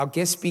Our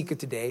guest speaker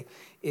today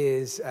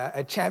is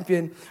a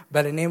champion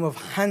by the name of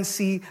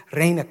Hansie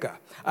Reineke.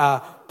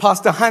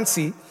 Pastor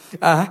Hansie,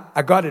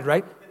 I got it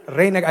right.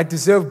 Reineke, I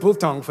deserve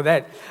biltong for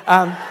that.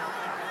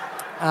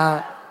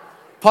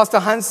 Pastor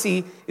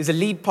Hansie is a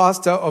lead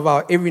pastor of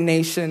our Every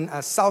Nation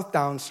South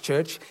Downs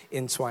Church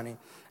in Tshwane.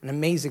 An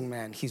amazing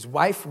man. His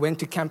wife went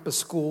to campus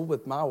school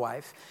with my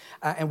wife.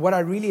 And what I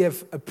really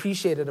have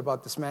appreciated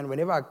about this man,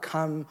 whenever I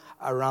come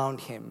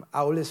around him, I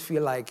always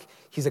feel like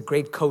he's a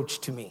great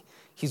coach to me.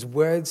 His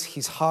words,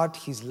 his heart,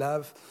 his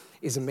love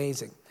is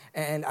amazing.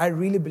 And I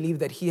really believe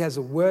that he has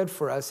a word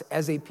for us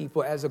as a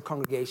people, as a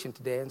congregation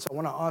today. And so I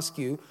want to ask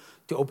you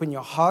to open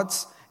your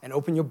hearts and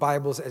open your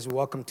Bibles as we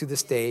welcome to the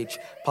stage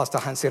Pastor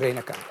Hansie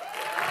Reineke.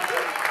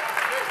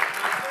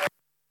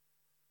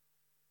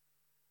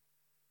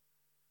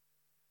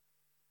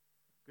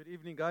 Good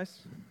evening, guys.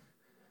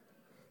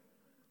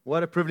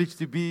 What a privilege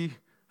to be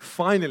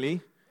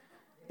finally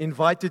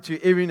invited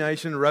to Every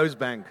Nation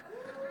Rosebank.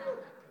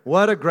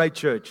 What a great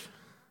church.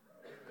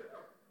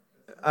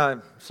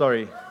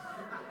 Sorry.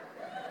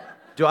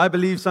 Do I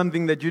believe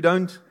something that you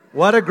don't?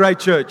 What a great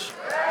church.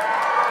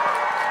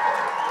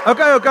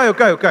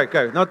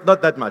 Okay. Not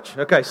that much.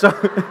 Okay, so,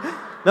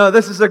 no,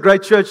 this is a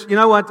great church. You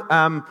know what?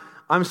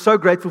 I'm so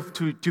grateful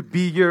to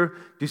be here,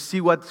 to see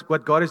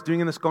what God is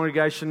doing in this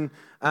congregation.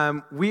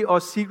 We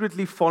are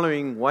secretly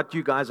following what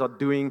you guys are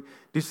doing,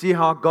 to see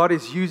how God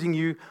is using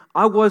you.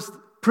 I was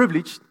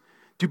privileged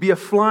to be a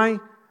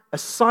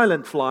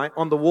silent fly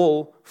on the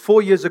wall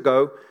 4 years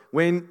ago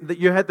when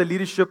you had the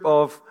leadership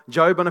of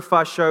Joe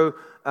Bonifacio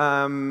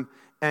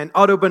and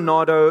Otto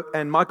Bernardo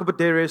and Michael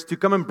Badarius to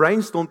come and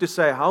brainstorm to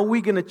say, how are we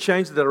going to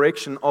change the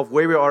direction of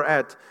where we are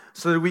at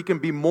so that we can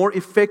be more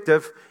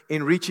effective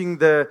in reaching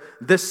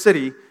this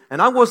city. And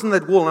I was on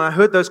that wall, and I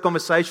heard those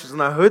conversations,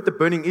 and I heard the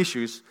burning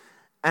issues,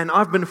 and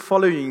I've been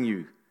following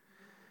you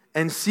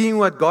and seeing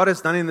what God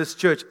has done in this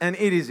church, and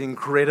it is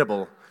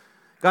incredible.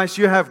 Guys,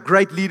 you have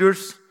great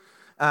leaders.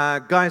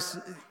 Guys,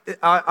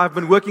 I've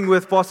been working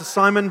with Pastor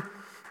Simon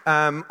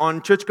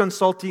on church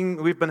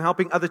consulting. We've been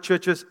helping other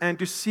churches, and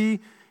to see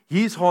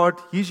his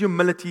heart, his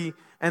humility,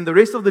 and the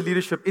rest of the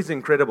leadership is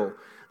incredible.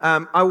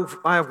 I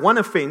have one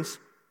offense.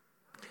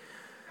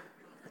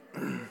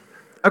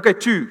 Okay,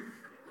 two,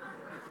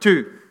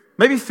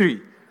 maybe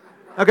three.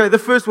 Okay, the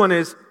first one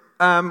is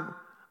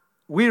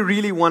we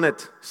really wanted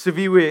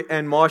Siviwe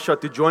and Marsha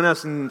to join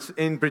us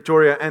in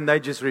Pretoria, and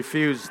they just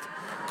refused.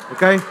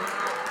 Okay.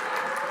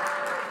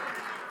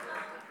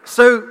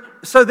 So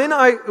then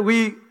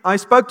I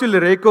spoke to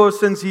Lereko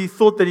since he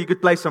thought that he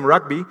could play some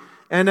rugby.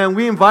 And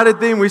we invited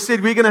them. We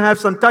said, we're going to have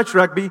some touch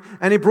rugby.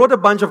 And he brought a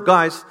bunch of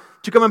guys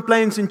to come and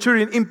play in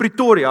Centurion in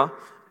Pretoria.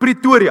 Blue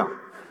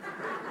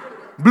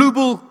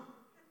Bull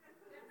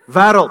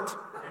Wêreld.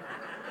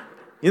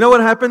 You know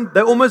what happened?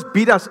 They almost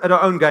beat us at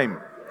our own game.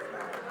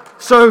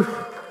 So,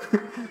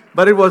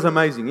 but it was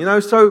amazing. You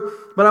know,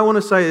 but I want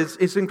to say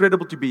it's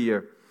incredible to be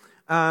here.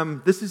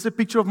 This is a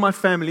picture of my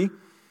family.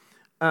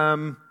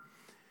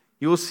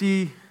 You will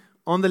see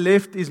on the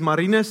left is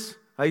Marinus.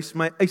 He's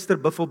my Easter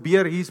Buffalo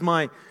beer. He's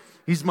my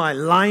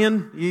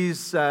lion.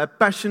 He's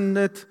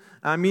passionate.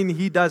 I mean,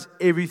 he does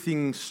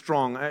everything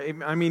strong.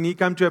 I mean, he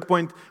came to a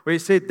point where he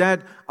said,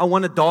 Dad, I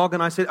want a dog.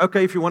 And I said,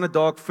 okay, if you want a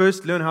dog,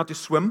 first learn how to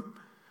swim.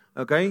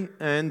 Okay?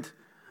 And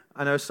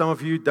I know some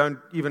of you don't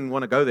even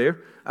want to go there.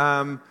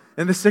 And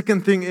the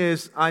second thing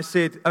is, I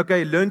said,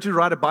 okay, learn to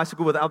ride a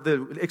bicycle without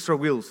the extra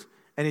wheels.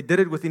 And he did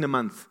it within a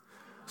month.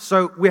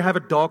 So we have a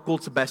dog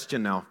called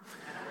Sebastian now.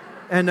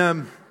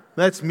 And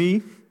that's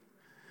me.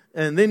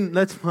 And then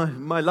that's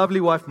my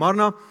lovely wife,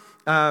 Marna.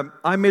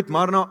 I met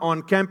Marna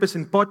on campus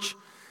in Potch.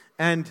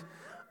 And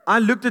I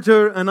looked at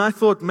her and I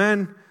thought,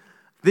 man,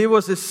 there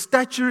was a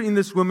stature in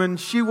this woman.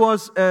 She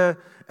was a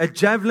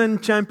javelin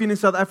champion in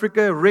South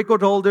Africa, a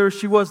record holder.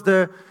 She was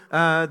the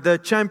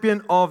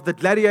champion of the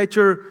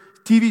Gladiator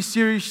TV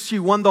series. She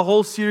won the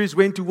whole series,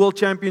 went to world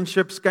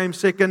championships, came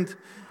second.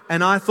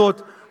 And I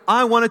thought,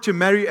 I wanted to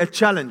marry a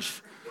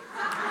challenge.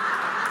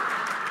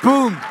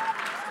 Boom.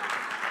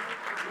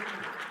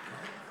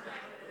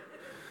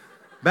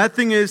 Bad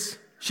thing is,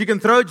 she can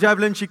throw a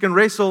javelin, she can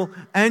wrestle,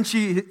 and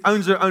she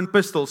owns her own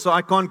pistol, so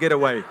I can't get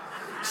away.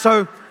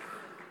 So,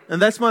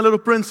 and that's my little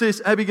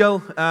princess,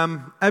 Abigail.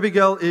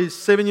 Abigail is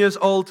 7 years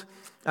old.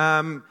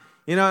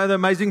 You know, the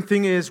amazing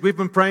thing is we've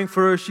been praying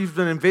for her. She's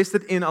been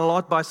invested in a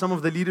lot by some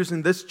of the leaders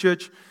in this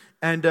church.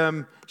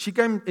 And she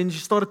came and she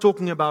started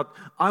talking about,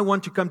 I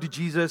want to come to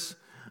Jesus.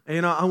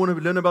 You know, I want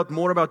to learn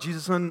more about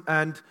Jesus.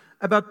 And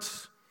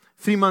about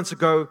 3 months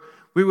ago,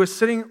 we were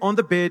sitting on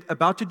the bed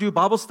about to do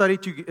Bible study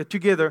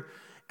together.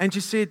 And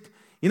she said,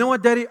 you know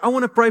what, Daddy, I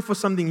want to pray for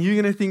something. You're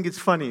going to think it's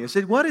funny. I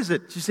said, what is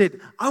it? She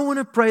said, I want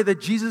to pray that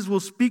Jesus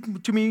will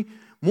speak to me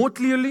more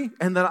clearly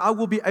and that I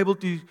will be able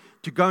to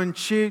go and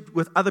share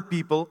with other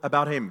people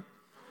about Him.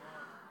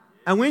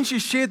 And when she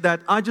shared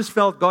that, I just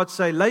felt God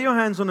say, lay your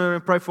hands on her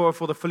and pray for her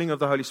for the filling of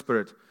the Holy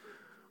Spirit.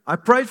 I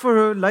prayed for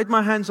her, laid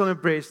my hands on her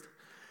breast,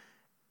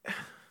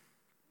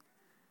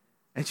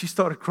 and she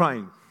started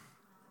crying.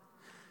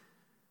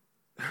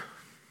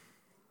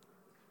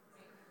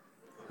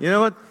 You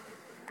know what?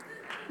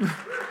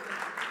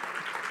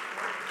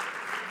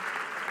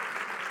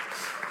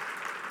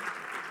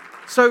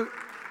 So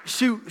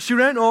she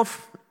ran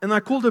off, and I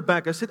called her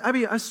back. I said,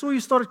 Abby, I saw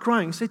you started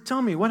crying. I said,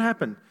 tell me, what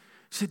happened?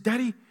 She said,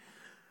 Daddy,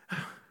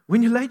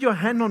 when you laid your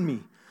hand on me,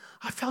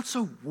 I felt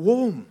so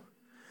warm.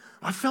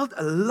 I felt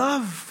a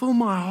love fill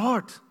my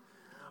heart.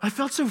 I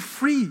felt so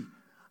free.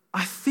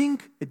 I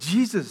think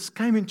Jesus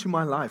came into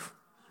my life.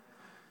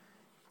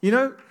 You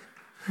know,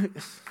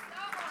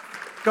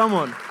 come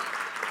on.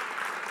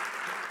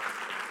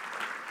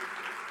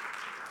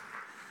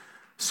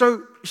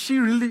 So she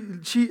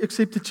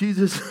accepted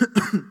Jesus.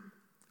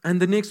 And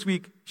the next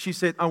week, she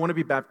said, I want to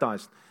be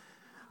baptized.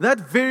 That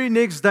very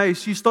next day,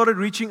 she started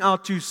reaching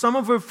out to some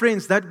of her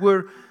friends that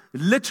were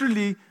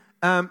literally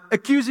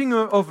accusing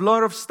her of a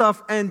lot of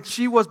stuff, and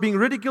she was being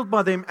ridiculed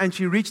by them, and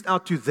she reached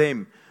out to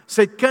them.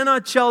 Said, can I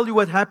tell you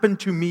what happened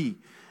to me?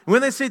 And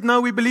when they said,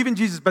 no, we believe in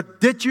Jesus, but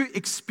did you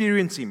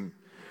experience Him?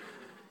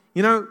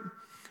 You know,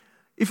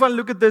 if I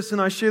look at this and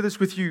I share this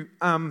with you,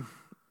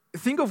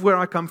 think of where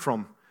I come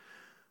from.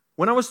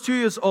 When I was 2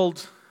 years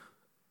old,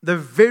 the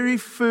very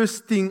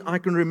first thing I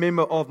can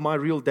remember of my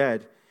real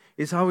dad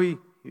is how he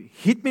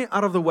hit me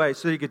out of the way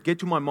so he could get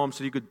to my mom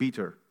so he could beat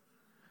her.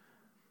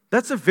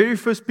 That's the very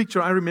first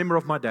picture I remember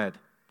of my dad.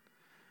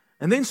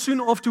 And then soon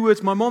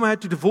afterwards, my mom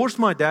had to divorce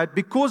my dad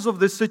because of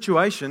this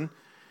situation,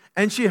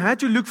 and she had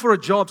to look for a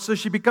job. So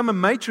she became a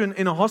matron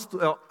in a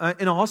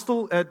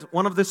hostel at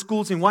one of the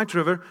schools in White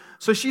River.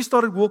 So she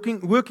started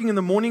working in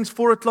the mornings,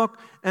 4 o'clock,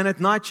 and at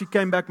night she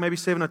came back maybe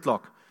 7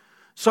 o'clock.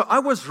 So I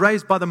was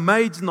raised by the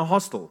maids in the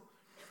hostel.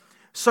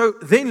 So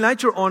then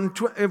later on,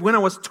 when I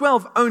was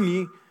 12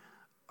 only,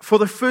 for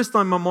the first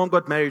time, my mom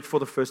got married for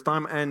the first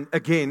time, and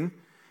again,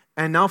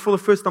 and now for the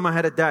first time I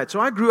had a dad.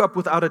 So I grew up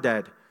without a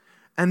dad.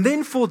 And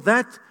then for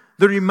that,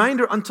 the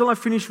remainder until I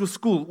finished with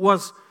school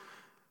was,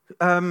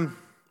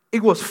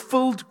 it was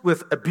filled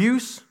with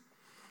abuse,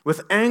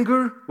 with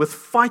anger, with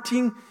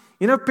fighting.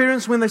 You know,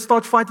 parents, when they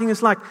start fighting,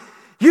 it's like,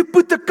 you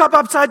put the cup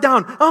upside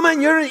down. Oh man,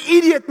 you're an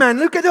idiot, man.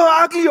 Look at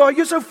how ugly you are.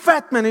 You're so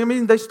fat, man. I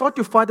mean, they start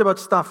to fight about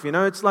stuff, you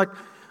know. It's like,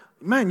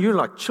 man, you're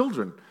like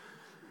children.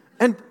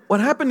 And what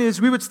happened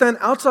is we would stand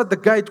outside the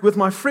gate with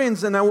my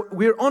friends, and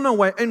we're on our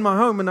way in my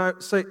home, and I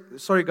say,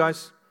 sorry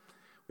guys,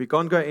 we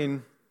can't go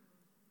in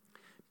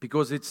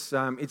because it's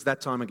that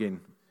time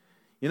again.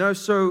 You know,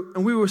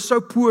 and we were so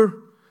poor,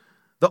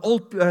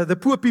 the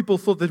poor people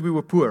thought that we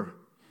were poor.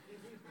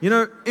 You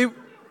know,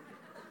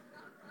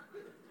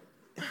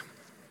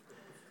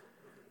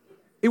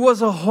 it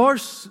was a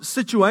harsh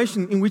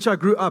situation in which I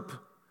grew up.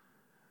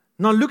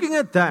 Now looking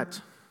at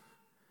that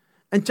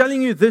and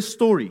telling you this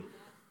story,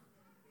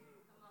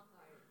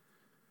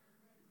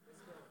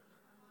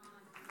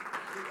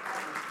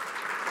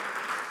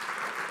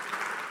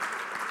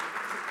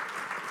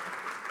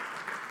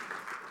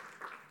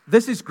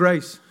 this is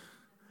grace.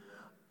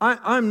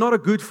 I'm not a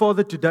good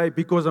father today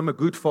because I'm a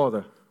good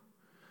father.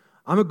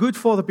 I'm a good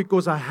father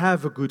because I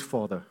have a good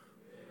father.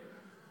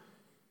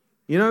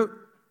 You know,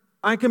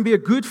 I can be a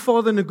good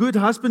father and a good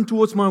husband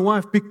towards my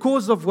wife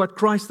because of what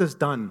Christ has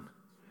done.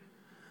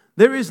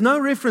 There is no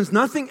reference,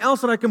 nothing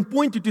else that I can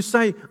point to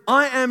say,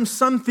 I am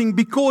something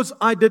because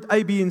I did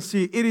A, B, and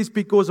C. It is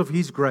because of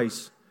His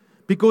grace,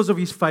 because of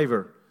His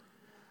favor.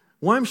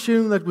 Why I'm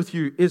sharing that with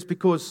you is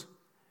because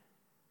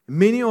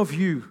many of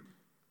you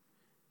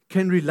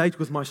can relate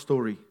with my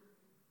story.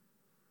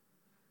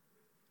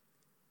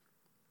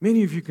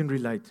 Many of you can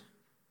relate.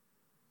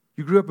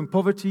 You grew up in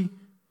poverty.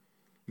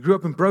 You grew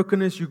up in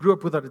brokenness. You grew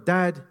up without a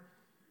dad.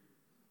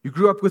 You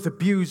grew up with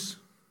abuse.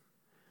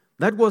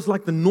 That was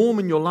like the norm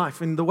in your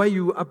life and the way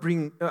you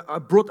were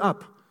brought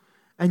up.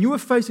 And you were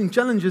facing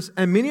challenges.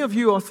 And many of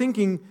you are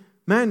thinking,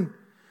 man,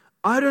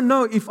 I don't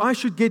know if I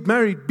should get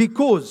married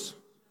because,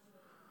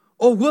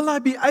 or will I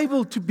be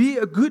able to be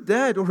a good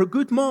dad or a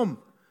good mom?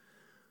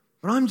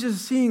 But I'm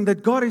just seeing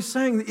that God is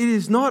saying it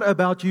is not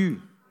about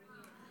you.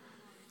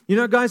 You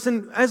know, guys,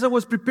 and as I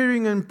was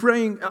preparing and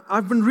praying,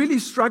 I've been really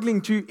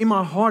struggling in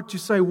my heart to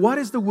say, what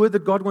is the word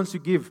that God wants to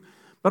give?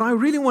 But I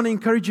really want to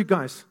encourage you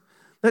guys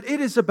that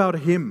it is about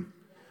Him.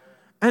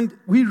 And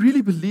we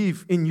really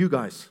believe in you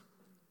guys.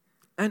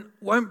 And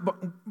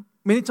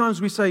many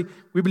times we say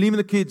we believe in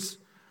the kids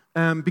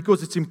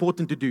because it's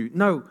important to do.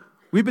 No,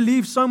 we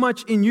believe so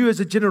much in you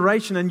as a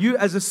generation and you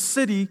as a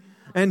city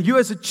and you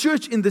as a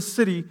church in this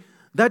city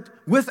that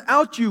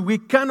without you, we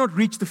cannot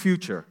reach the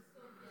future.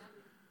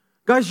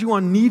 Guys, you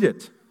are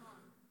needed.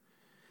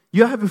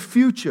 You have a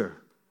future.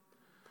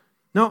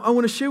 Now, I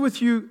want to share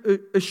with you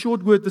a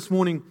short word this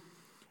morning.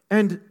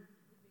 And,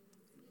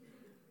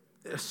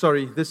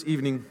 this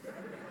evening.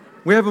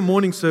 We have a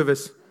morning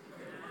service.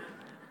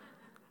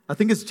 I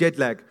think it's jet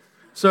lag.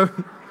 So,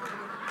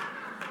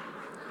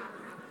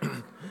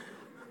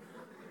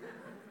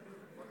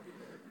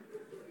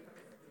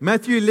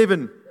 Matthew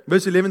 11,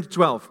 verse 11 to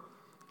 12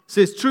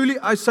 says, truly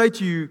I say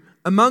to you,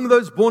 among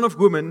those born of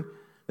women,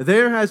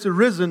 there has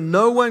arisen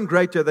no one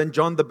greater than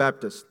John the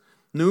Baptist.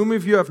 Whom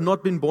of you have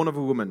not been born of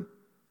a woman?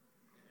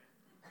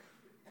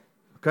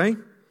 Okay?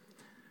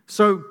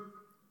 So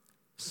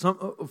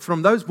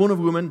from those born of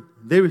woman,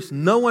 there is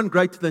no one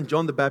greater than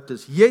John the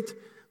Baptist. Yet,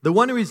 the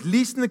one who is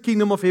least in the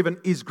kingdom of heaven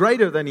is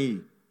greater than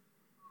he.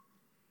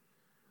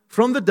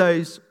 From the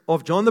days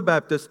of John the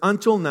Baptist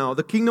until now,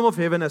 the kingdom of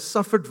heaven has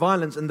suffered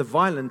violence, and the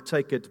violent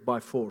take it by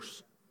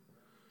force.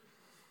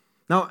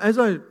 Now, as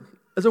I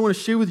want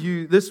to share with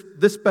you,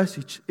 this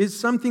passage is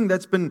something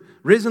that's been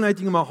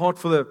resonating in my heart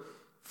for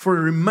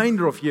a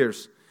remainder of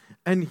years.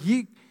 And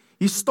he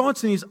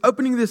starts and he's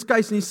opening this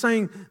case and he's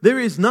saying, there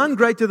is none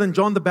greater than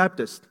John the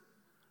Baptist.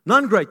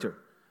 None greater.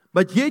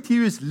 But yet he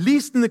is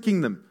least in the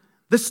kingdom.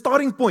 The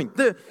starting point.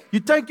 You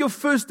take your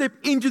first step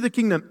into the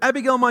kingdom.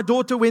 Abigail, my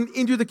daughter, went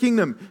into the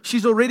kingdom.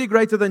 She's already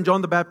greater than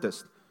John the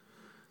Baptist.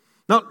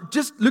 Now,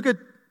 just look at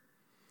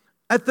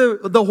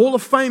the hall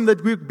of fame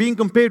that we're being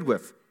compared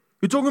with.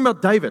 You're talking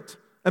about David,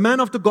 a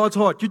man after God's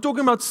heart. You're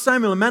talking about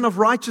Samuel, a man of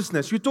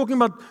righteousness. You're talking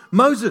about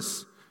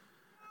Moses.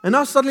 And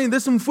now suddenly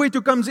this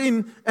Mfwetu comes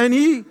in and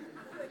he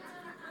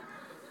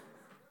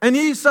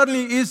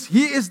suddenly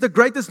is the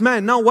greatest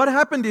man. Now what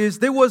happened is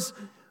there was,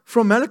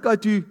 from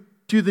Malachi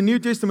to the New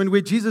Testament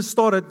where Jesus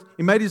started,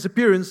 he made his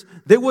appearance,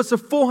 there was a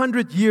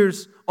 400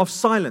 years of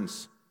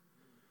silence.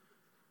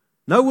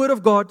 No word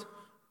of God,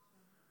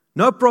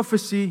 no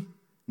prophecy,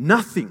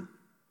 nothing.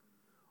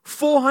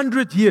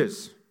 400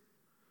 years.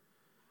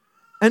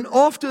 And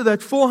after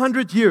that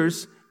 400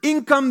 years,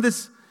 in come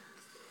this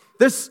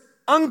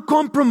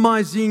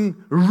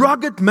uncompromising,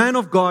 rugged man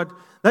of God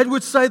that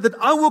would say that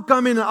I will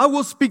come in and I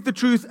will speak the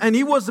truth. And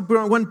he was the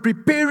one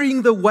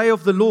preparing the way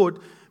of the Lord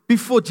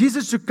before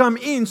Jesus should come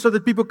in so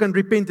that people can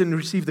repent and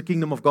receive the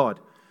kingdom of God.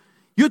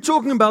 You're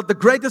talking about the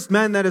greatest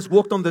man that has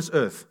walked on this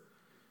earth.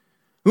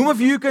 Whom of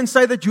you can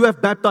say that you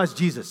have baptized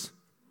Jesus?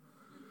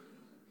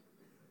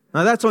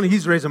 Now that's on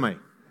his resume.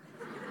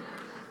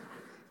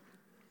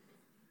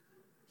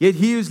 Yet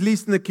he who is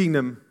least in the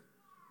kingdom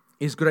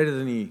is greater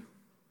than he.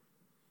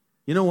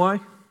 You know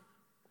why?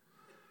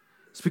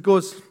 It's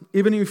because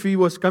even if he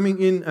was coming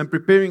in and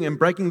preparing and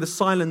breaking the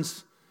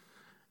silence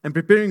and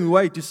preparing the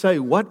way to say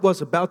what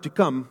was about to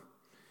come,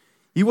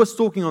 he was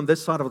talking on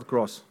this side of the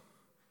cross.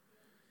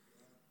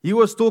 He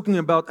was talking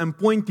about and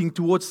pointing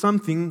towards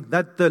something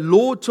that the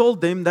Lord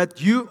told them that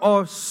you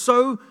are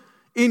so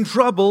in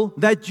trouble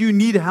that you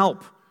need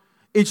help.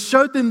 It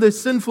showed them their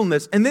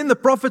sinfulness. And then the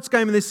prophets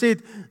came and they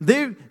said,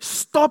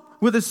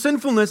 stop with the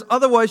sinfulness,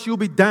 otherwise you'll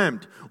be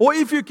damned. Or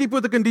if you keep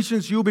with the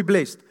conditions, you'll be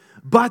blessed.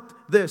 But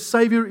the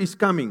Savior is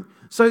coming.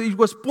 So it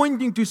was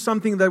pointing to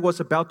something that was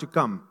about to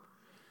come.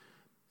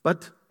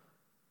 But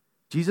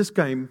Jesus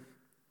came,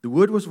 the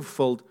word was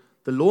fulfilled,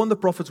 the law and the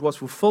prophets was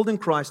fulfilled in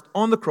Christ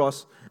on the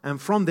cross, and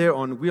from there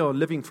on, we are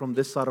living from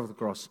this side of the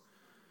cross.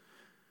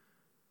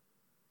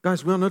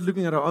 Guys, we are not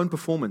looking at our own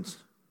performance.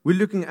 We're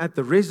looking at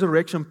the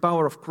resurrection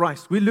power of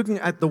Christ. We're looking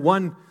at the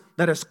one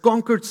that has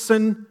conquered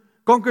sin,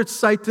 conquered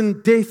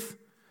Satan, death,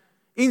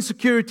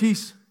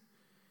 insecurities.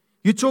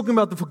 You're talking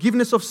about the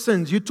forgiveness of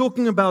sins. You're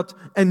talking about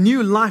a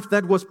new life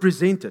that was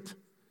presented.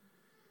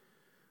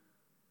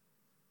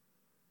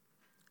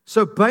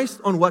 So based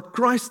on what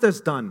Christ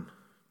has done,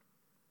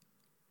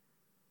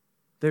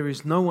 there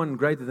is no one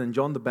greater than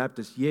John the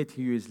Baptist, yet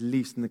he who is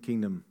least in the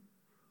kingdom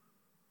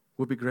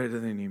will be greater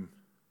than him.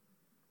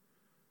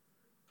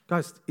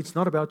 Guys, it's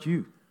not about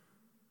you.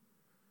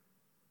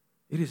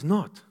 It is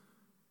not.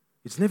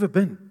 It's never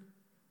been.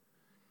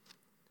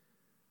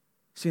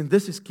 See, and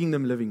this is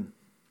kingdom living.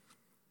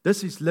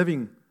 This is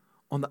living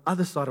on the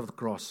other side of the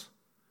cross.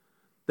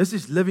 This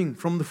is living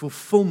from the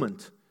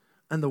fulfillment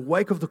and the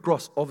wake of the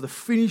cross of the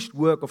finished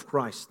work of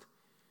Christ.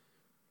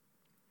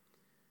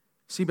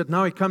 See, but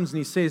now he comes and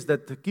he says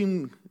that the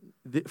king,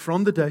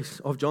 from the days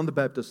of John the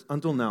Baptist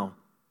until now,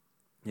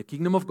 the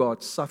kingdom of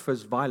God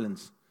suffers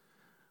violence,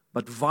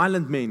 but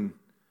violent men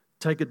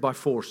take it by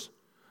force.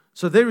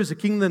 So there is a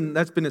kingdom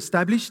that's been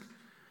established,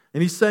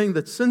 and he's saying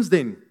that since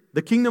then,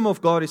 the kingdom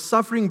of God is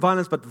suffering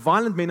violence, but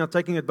violent men are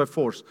taking it by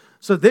force.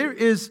 So there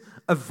is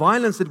a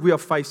violence that we are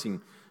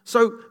facing.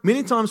 So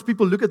many times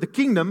people look at the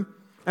kingdom,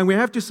 and we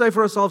have to say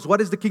for ourselves, what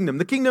is the kingdom?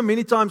 The kingdom,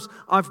 many times,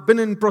 I've been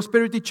in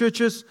prosperity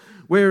churches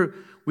where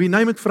we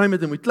name it, frame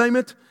it, and we claim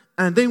it.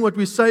 And then what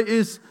we say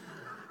is,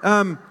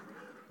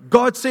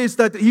 God says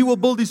that He will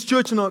build His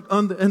church and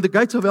the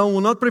gates of hell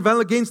will not prevail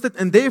against it.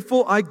 And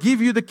therefore, I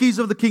give you the keys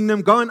of the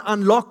kingdom. Go and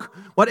unlock.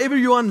 Whatever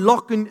you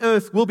unlock in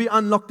earth will be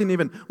unlocked in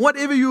heaven.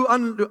 Whatever you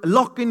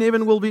unlock in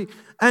heaven will be.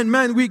 And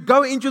man, we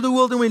go into the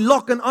world and we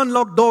lock and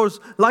unlock doors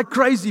like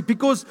crazy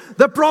because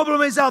the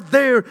problem is out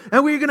there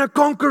and we're going to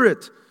conquer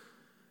it.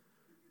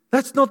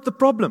 That's not the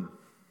problem.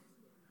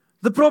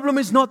 The problem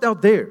is not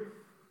out there.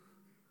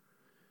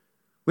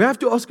 We have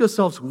to ask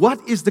ourselves, what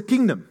is the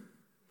kingdom?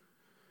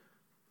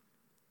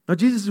 Now,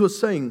 Jesus was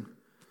saying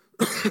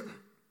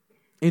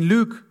in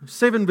Luke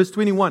 7 verse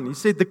 21, He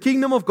said, the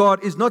kingdom of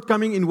God is not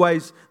coming in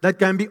ways that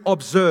can be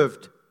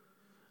observed,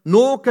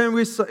 nor can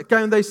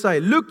they say,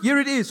 look, here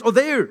it is, or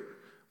there.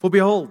 For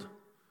behold,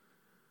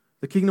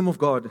 the kingdom of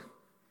God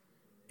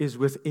is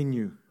within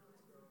you.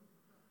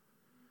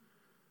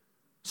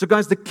 So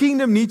guys, the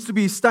kingdom needs to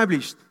be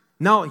established.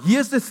 Now,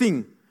 here's the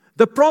thing.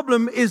 The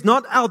problem is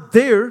not out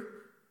there.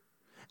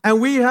 and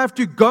we have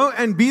to go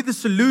and be the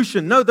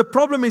solution. No, the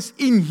problem is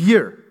in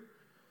here.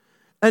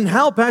 And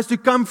help has to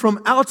come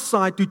from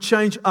outside to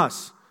change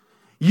us.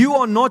 You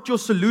are not your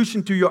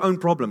solution to your own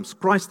problems.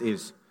 Christ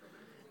is.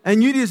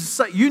 And you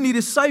need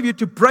a Savior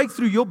to break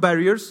through your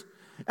barriers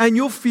and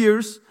your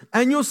fears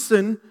and your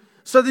sin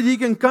so that He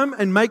can come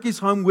and make His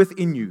home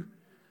within you.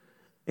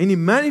 And He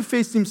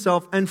manifests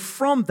Himself, and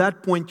from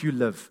that point you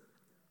live.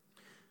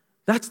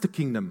 That's the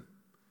kingdom.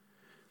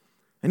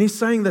 And He's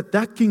saying that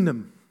that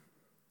kingdom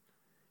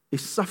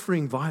is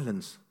suffering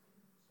violence.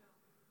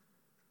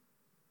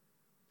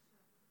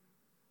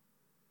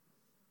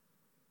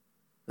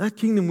 That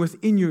kingdom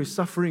within you is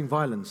suffering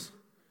violence.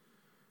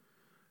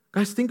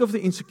 Guys, think of the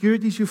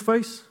insecurities you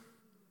face,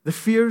 the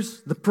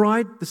fears, the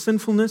pride, the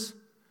sinfulness.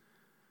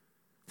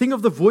 Think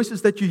of the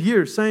voices that you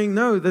hear saying,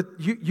 no, that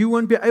you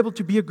won't be able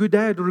to be a good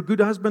dad or a good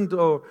husband,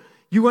 or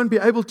you won't be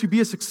able to be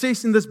a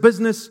success in this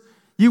business.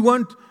 You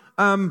won't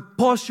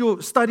pass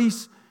your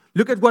studies.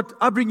 Look at what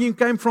upbringing you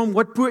came from,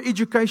 what poor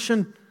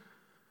education.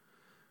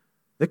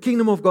 The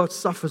kingdom of God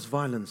suffers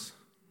violence.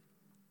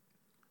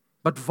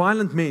 But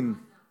violent men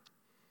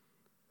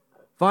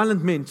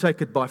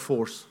take it by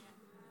force.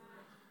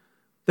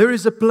 There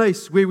is a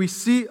place where we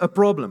see a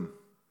problem.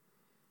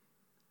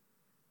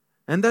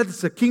 And that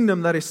is a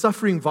kingdom that is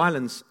suffering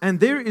violence. And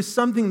there is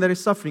something that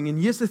is suffering.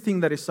 And here's the thing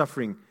that is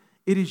suffering.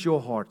 It is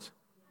your heart.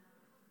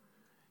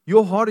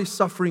 Your heart is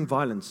suffering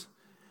violence.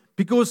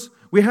 Because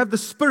we have the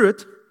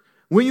Spirit.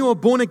 When you are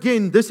born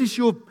again, this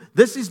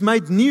is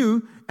made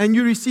new. And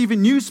you receive a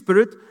new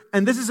spirit.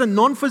 And this is a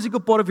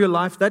non-physical part of your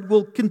life that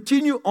will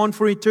continue on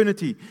for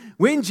eternity.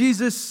 When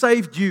Jesus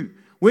saved you,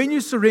 when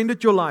you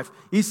surrendered your life,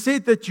 He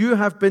said that you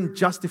have been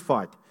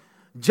justified.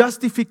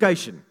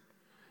 Justification.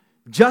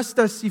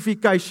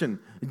 Justification.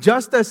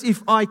 Just as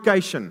if I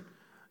cation.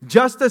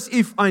 Just as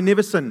if I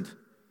never sinned.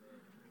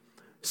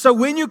 So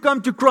when you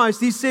come to Christ,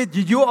 He said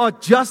you are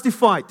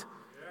justified.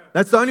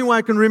 That's the only way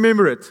I can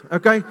remember it.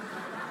 Okay?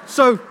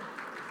 So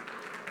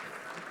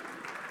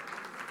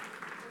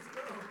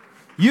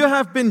you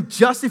have been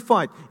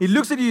justified. He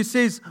looks at you and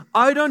says,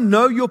 I don't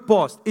know your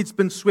past. It's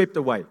been swept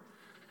away.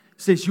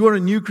 Says you are a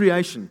new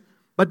creation.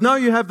 But now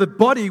you have the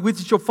body, which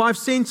is your five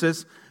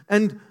senses,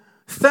 and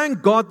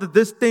thank God that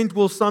this tent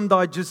will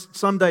someday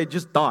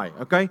just die,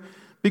 okay?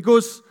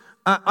 Because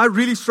I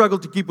really struggle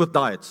to keep with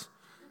diets.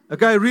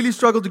 Okay, I really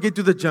struggle to get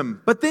to the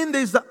gym. But then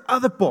there's the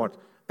other part,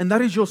 and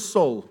that is your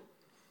soul.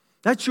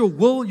 That's your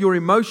will, your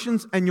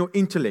emotions, and your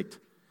intellect.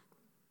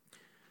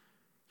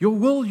 Your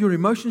will, your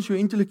emotions, your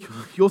intellect,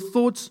 your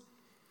thoughts,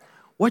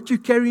 what you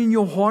carry in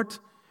your heart.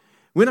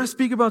 When I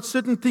speak about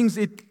certain things,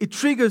 it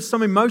triggers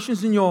some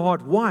emotions in your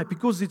heart. Why?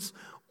 Because it's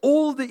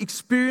all the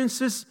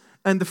experiences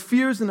and the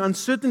fears and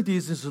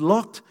uncertainties is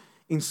locked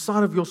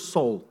inside of your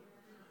soul.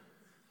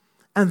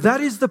 And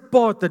that is the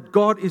part that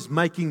God is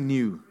making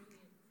new.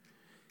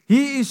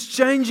 He is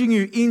changing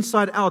you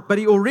inside out. But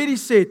He already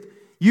said,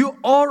 you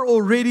are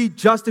already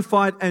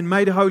justified and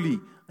made holy.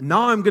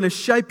 Now I'm going to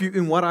shape you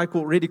in what I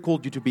already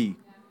called you to be.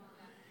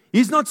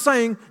 He's not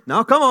saying,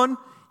 now come on.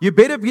 You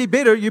better be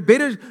better. You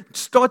better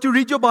start to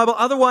read your Bible.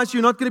 Otherwise,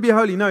 you're not going to be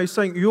holy. No, He's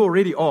saying you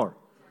already are.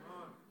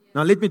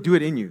 Now let me do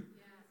it in you.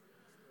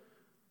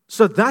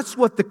 So that's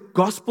what the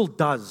gospel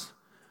does.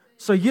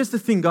 So here's the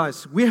thing,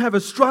 guys. We have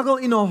a struggle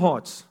in our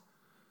hearts.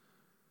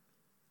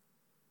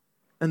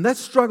 And that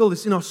struggle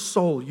is in our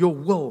soul, your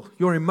will,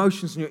 your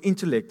emotions, and your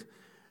intellect.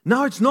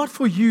 Now it's not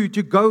for you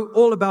to go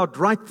all about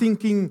right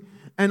thinking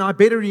and I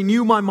better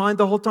renew my mind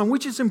the whole time,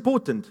 which is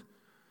important.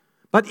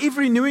 But if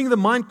renewing the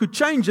mind could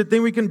change it,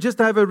 then we can just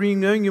have a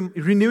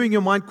renewing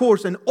your mind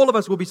course and all of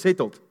us will be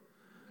settled.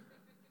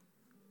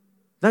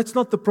 That's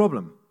not the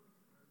problem.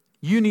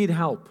 You need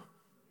help.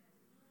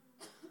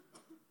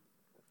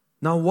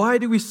 Now, why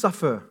do we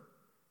suffer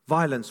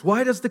violence?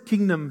 Why does the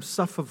kingdom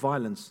suffer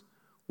violence?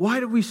 Why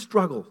do we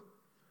struggle?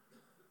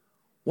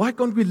 Why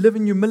can't we live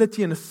in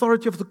humility and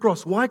authority of the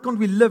cross? Why can't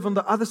we live on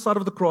the other side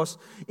of the cross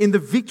in the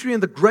victory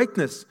and the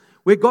greatness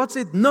where God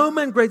said, no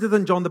man greater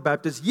than John the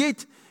Baptist,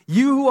 yet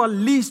you who are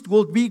least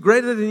will be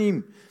greater than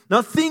him.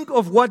 Now think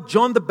of what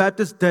John the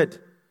Baptist did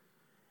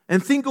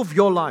and think of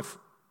your life.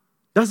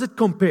 Does it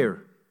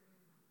compare?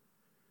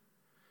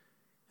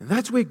 And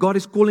that's where God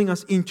is calling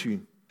us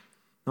into.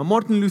 Now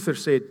Martin Luther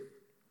said,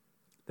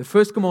 the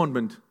first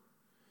commandment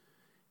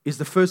is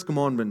the first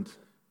commandment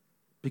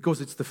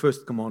because it's the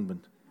first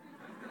commandment.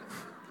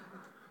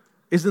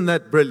 Isn't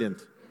that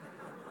brilliant?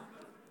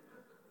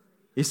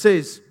 He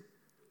says,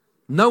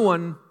 no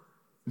one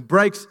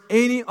breaks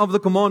any of the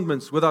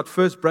commandments without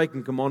first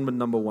breaking commandment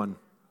number 1.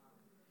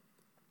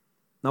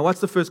 Now, what's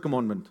the first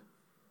commandment?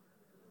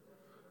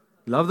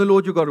 Love the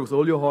Lord your God with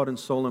all your heart and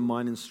soul and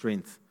mind and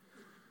strength.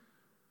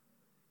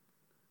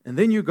 And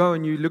then you go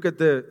and you look at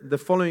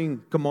the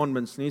following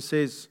commandments, and he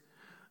says,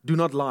 do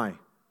not lie.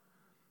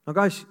 Now,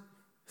 guys,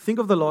 think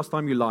of the last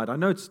time you lied. I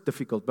know it's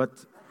difficult,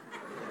 but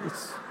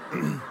it's...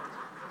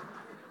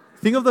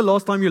 Think of the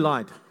last time you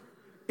lied.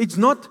 It's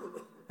not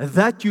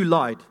that you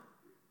lied.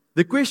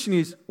 The question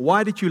is,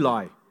 why did you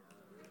lie?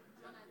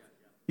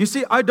 You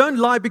see, I don't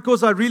lie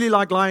because I really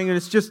like lying and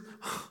it's just,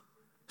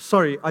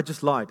 sorry, I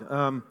just lied.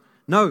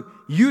 No,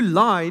 you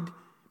lied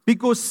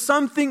because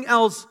something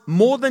else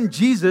more than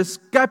Jesus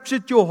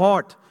captured your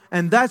heart,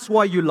 and that's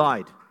why you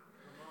lied.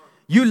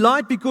 You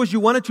lied because you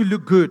wanted to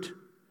look good.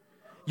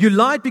 You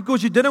lied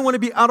because you didn't want to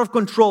be out of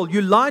control.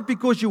 You lied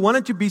because you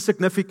wanted to be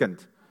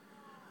significant.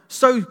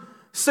 So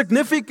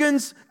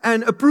significance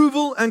and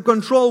approval and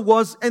control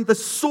was at the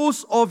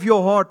source of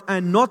your heart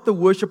and not the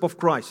worship of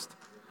Christ.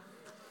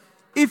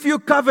 If you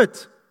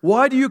covet,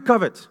 why do you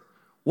covet?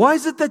 Why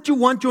is it that you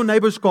want your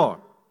neighbor's car?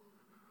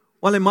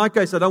 Well, in my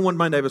case, I don't want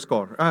my neighbor's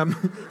car.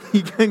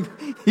 He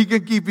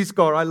can keep his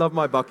car. I love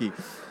my Bucky.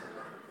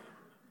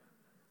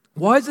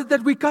 Why is it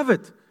that we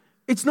covet?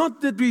 It's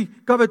not that we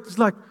covet, it's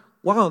like,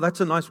 wow,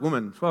 that's a nice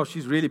woman. Wow,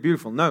 she's really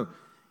beautiful. No,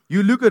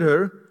 you look at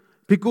her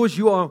because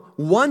you are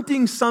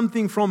wanting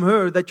something from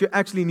her that you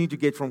actually need to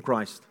get from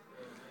Christ.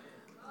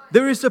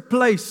 There is a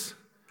place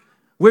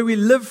where we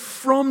live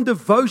from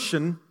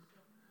devotion.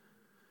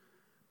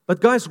 But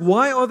guys,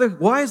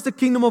 why is the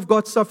kingdom of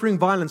God suffering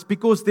violence?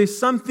 Because there's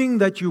something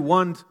that you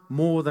want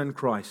more than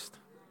Christ.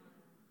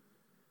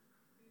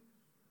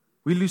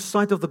 We lose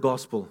sight of the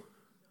gospel.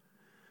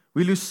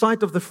 We lose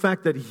sight of the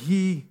fact that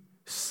He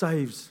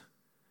saves,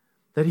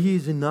 that He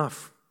is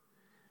enough.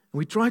 And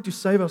we try to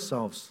save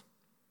ourselves.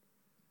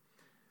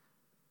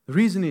 The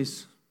reason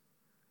is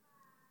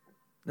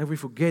that we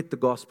forget the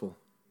gospel.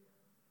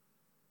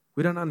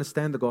 We don't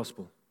understand the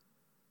gospel.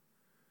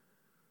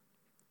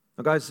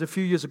 Now guys, a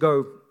few years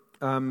ago,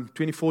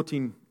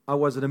 2014, I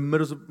was in a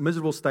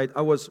miserable state.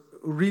 I was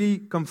really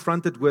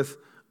confronted with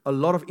a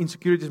lot of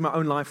insecurities in my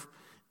own life,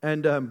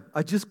 and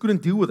I just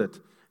couldn't deal with it.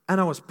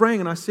 And I was praying,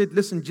 and I said,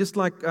 listen, just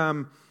like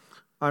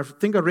I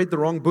think I read the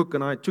wrong book,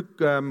 and I took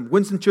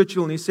Winston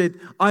Churchill, and he said,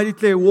 I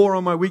declare war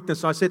on my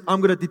weakness. So I said,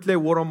 I'm going to declare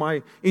war on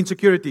my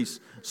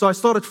insecurities. So I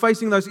started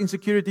facing those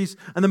insecurities,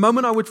 and the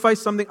moment I would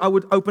face something, I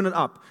would open it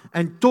up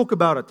and talk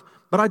about it.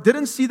 But I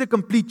didn't see the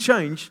complete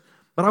change,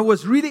 but I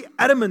was really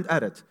adamant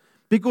at it,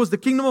 because the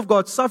kingdom of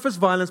God suffers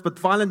violence, but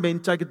violent men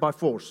take it by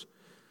force.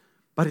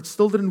 But it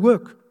still didn't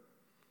work.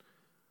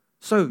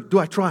 So do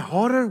I try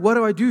harder? What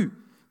do I do?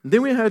 And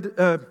then we had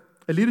a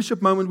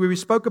leadership moment where we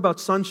spoke about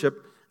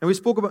sonship. And we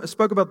spoke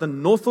about the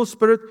Northville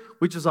spirit,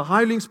 which is a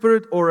hireling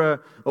spirit, or an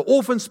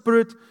orphan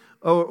spirit,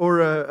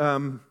 or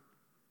a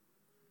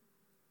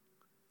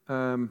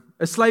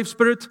slave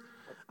spirit,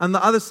 and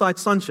the other side,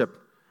 sonship.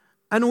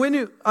 And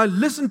when I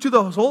listened to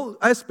the whole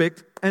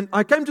aspect, and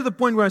I came to the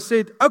point where I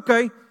said,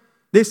 okay,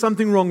 there's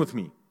something wrong with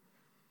me.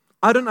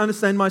 I don't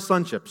understand my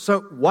sonship.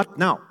 So what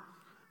now?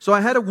 So I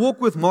had a walk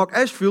with Mark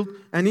Ashfield,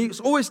 and he's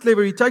always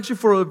clever. He takes you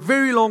for a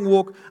very long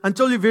walk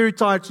until you're very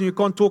tired and you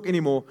can't talk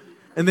anymore.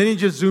 And then he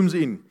just zooms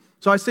in.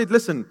 So I said,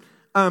 listen,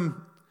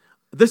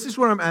 this is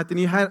where I'm at. And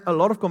he had a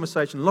lot of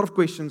conversation, a lot of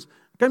questions.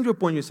 Came to a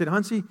point where he said,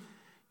 Hansie,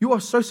 you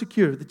are so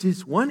secure that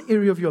there's one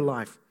area of your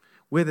life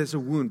where there's a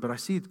wound, but I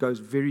see it goes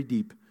very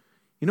deep.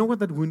 You know what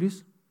that wound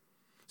is?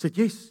 I said,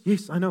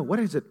 yes, I know. What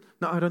is it?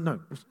 No, I don't know.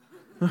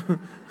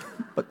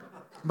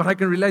 but I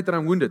can relate that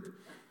I'm wounded.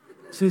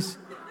 He says,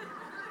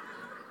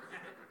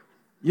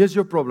 here's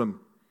your problem.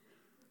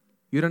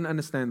 You don't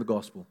understand the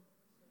gospel.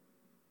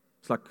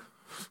 It's like,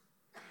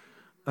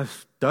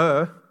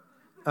 duh.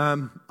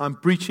 I'm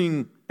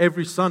preaching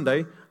every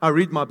Sunday. I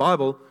read my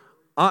Bible.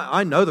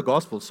 I know the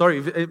gospel.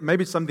 Sorry,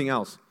 maybe it's something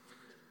else.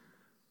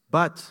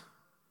 But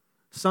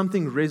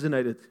something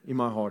resonated in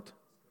my heart.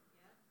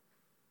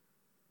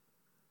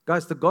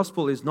 Guys, the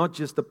gospel is not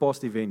just a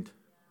past event.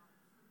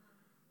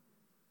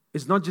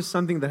 It's not just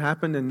something that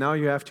happened and now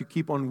you have to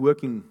keep on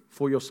working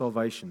for your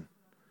salvation.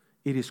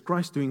 It is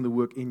Christ doing the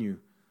work in you.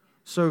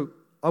 So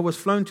I was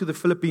flown to the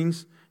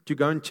Philippines to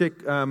go and check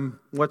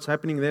what's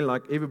happening there,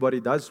 like everybody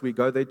does. We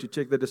go there to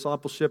check the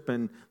discipleship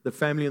and the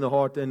family in the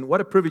heart, and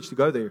what a privilege to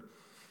go there.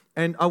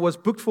 And I was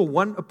booked for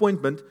one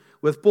appointment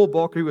with Paul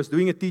Barker, who was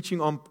doing a teaching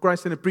on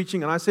Christ and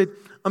preaching, and I said,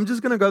 I'm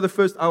just going to go the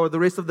first hour, the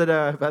rest of the day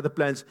I have other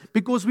plans,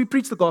 because we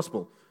preach the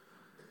gospel.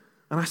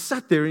 And I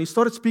sat there, and he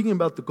started speaking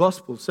about the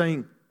gospel,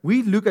 saying,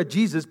 we look at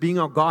Jesus being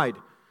our guide.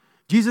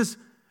 Jesus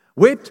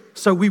wept,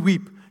 so we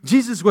weep.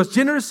 Jesus was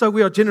generous, so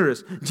we are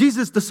generous.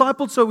 Jesus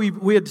discipled, so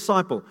we are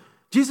disciple.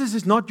 Jesus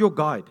is not your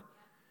guide.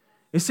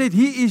 He said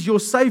He is your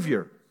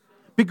Savior.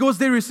 Because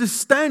there is a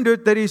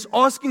standard that He's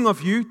asking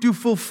of you to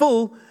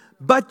fulfill,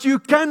 but you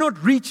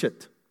cannot reach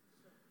it.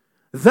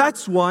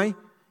 That's why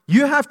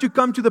you have to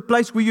come to the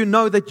place where you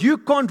know that you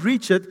can't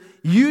reach it.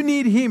 You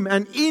need Him,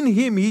 and in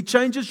Him, He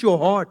changes your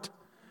heart.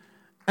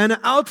 And an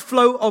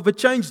outflow of a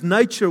changed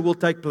nature will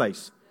take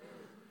place.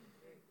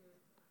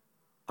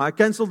 I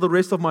canceled the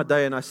rest of my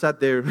day and I sat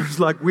there. It was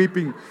like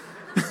weeping.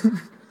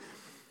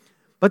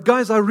 But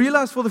guys, I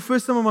realized for the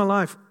first time in my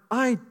life,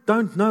 I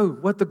don't know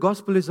what the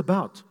gospel is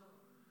about.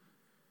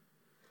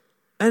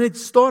 And it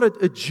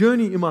started a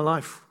journey in my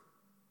life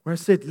where I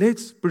said,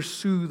 let's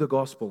pursue the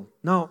gospel.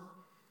 Now,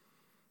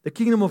 the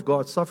kingdom of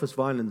God suffers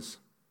violence,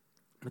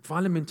 but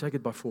violent men take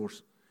it by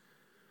force.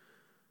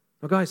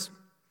 Now guys,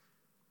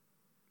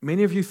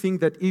 many of you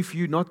think that if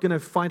you're not going to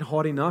fight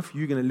hard enough,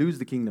 you're going to lose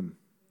the kingdom.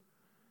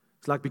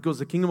 It's like, because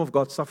the kingdom of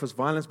God suffers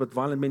violence, but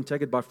violent men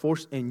take it by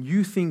force, and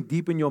you think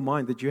deep in your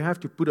mind that you have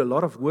to put a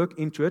lot of work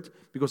into it,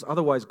 because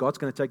otherwise God's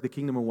going to take the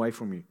kingdom away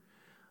from you.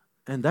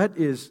 And that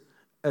is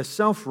a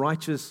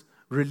self-righteous,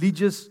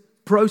 religious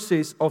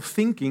process of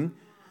thinking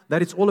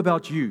that it's all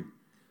about you.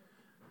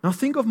 Now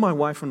think of my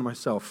wife and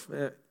myself.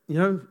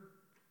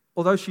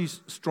 Although she's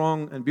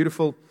strong and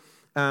beautiful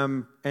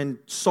and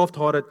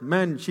soft-hearted,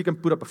 man, she can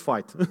put up a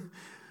fight.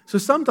 So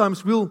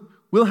sometimes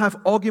we'll have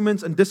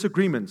arguments and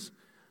disagreements.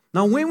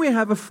 Now, when we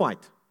have a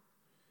fight,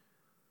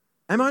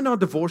 am I now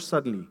divorced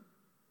suddenly?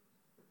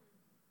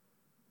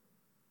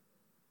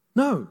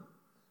 No.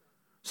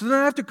 So then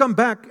I have to come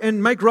back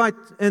and make right,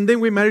 and then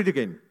we're married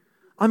again.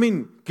 I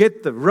mean,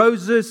 get the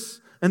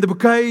roses and the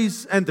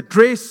bouquets and the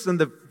dress and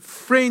the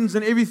friends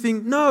and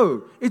everything.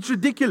 No, it's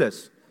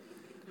ridiculous.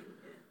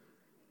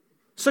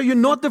 So you're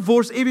not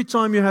divorced every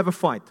time you have a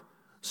fight.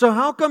 So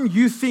how come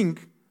you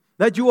think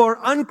that you are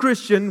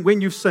unchristian when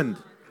you've sinned?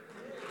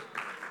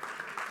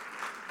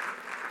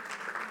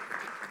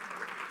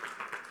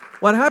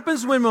 What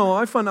happens when my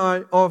wife and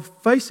I are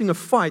facing a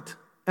fight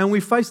and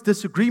we face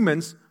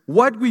disagreements,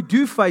 what we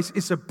do face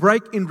is a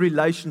break in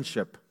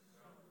relationship.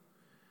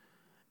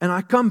 And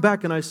I come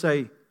back and I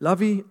say,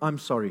 Lovey, I'm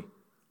sorry.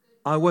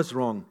 I was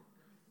wrong.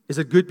 Is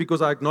it good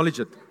because I acknowledge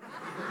it?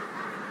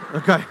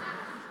 Okay.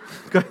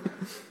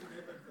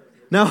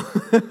 Now,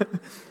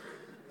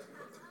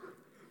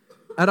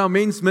 at our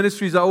men's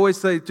ministries, I always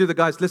say to the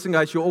guys, listen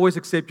guys, you always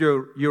accept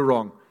you're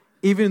wrong,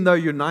 even though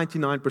you're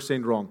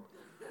 99% wrong.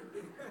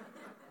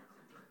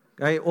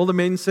 Okay, all the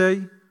men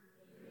say?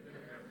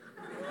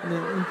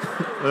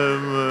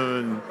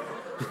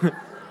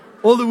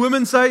 All the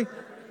women say?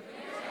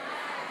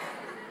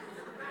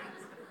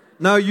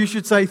 No, you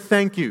should say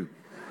thank you.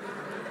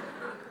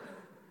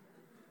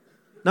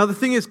 Now the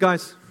thing is,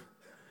 guys,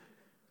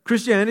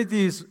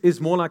 Christianity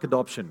is more like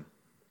adoption.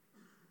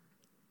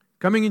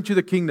 Coming into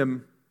the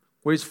kingdom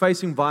where it's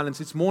facing violence,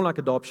 it's more like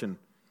adoption.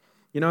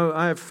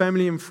 I have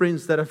family and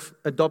friends that have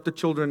adopted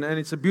children, and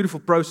it's a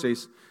beautiful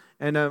process.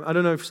 And I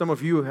don't know if some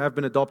of you have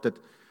been adopted.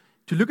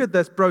 To look at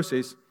that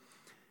process,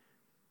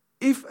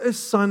 if a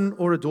son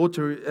or a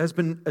daughter has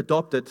been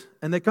adopted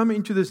and they come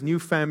into this new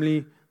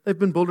family, they've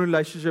been building a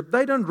relationship,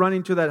 they don't run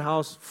into that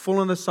house, fall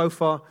on the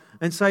sofa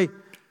and say,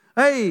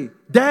 hey,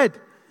 Dad,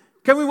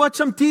 can we watch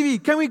some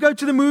TV? Can we go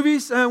to the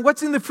movies?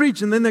 What's in the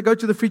fridge? And then they go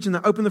to the fridge and they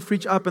open the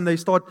fridge up and they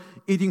start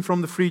eating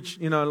from the fridge,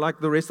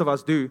 like the rest of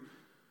us do.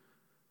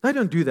 They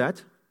don't do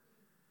that.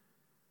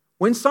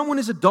 When someone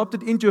is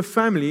adopted into a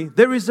family,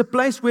 there is a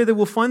place where they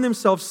will find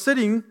themselves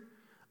sitting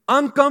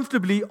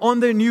uncomfortably on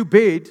their new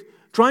bed,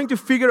 trying to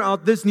figure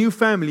out this new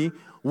family,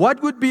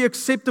 what would be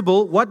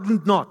acceptable, what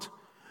would not.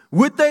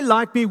 Would they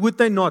like me, would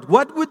they not?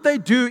 What would they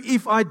do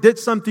if I did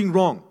something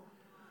wrong?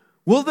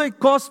 Will they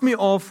cast me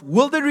off?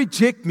 Will they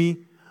reject me?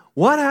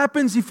 What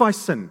happens if I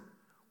sin?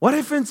 What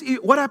happens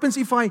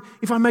if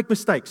I make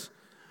mistakes?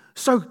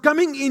 So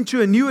coming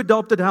into a new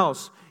adopted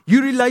house,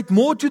 you relate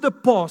more to the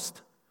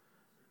past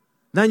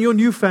than your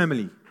new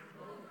family.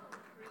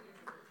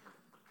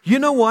 You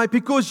know why?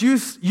 Because you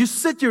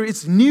sit here,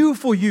 it's new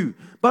for you.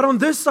 But on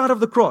this side of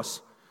the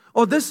cross,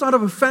 or this side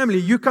of a family,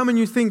 you come and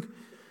you think,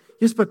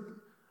 yes, but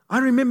I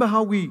remember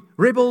how we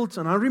rebelled,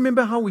 and I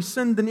remember how we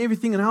sinned and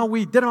everything, and how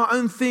we did our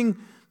own thing.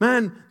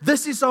 Man,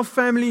 this is our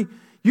family.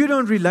 You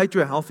don't relate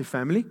to a healthy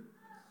family.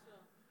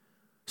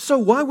 So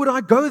why would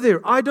I go there?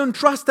 I don't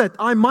trust that.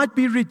 I might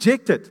be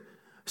rejected.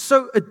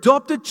 So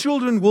adopted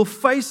children will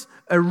face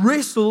a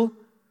wrestle,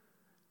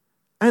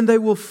 and they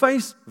will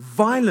face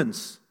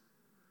violence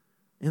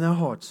in their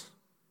hearts.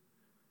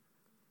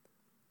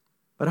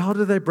 But how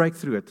do they break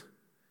through it?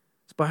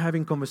 It's by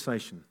having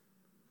conversation.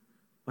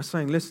 By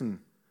saying, listen,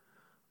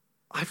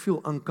 I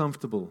feel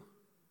uncomfortable.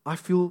 I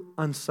feel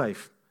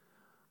unsafe.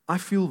 I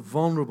feel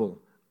vulnerable.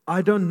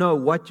 I don't know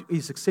what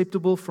is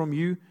acceptable from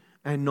you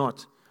and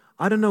not.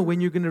 I don't know when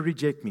you're going to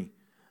reject me.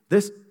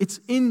 It's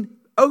in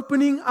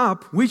opening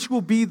up which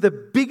will be the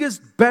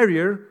biggest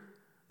barrier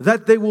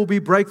that there will be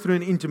breakthrough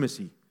in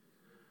intimacy.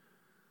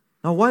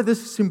 Now, why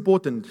this is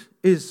important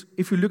is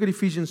if you look at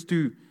Ephesians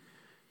 2,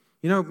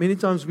 many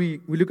times we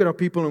look at our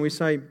people and we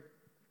say,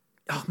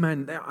 oh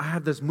man, I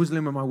have this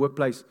Muslim in my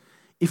workplace.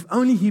 If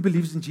only he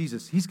believes in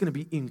Jesus, he's going to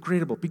be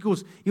incredible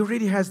because he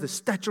already has the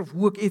stature of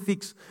work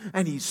ethics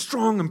and he's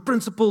strong and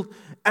principled,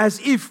 as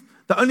if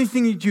the only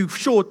thing you do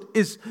short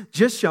is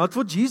just shout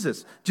for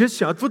Jesus. Just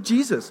shout for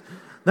Jesus.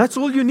 That's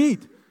all you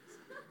need.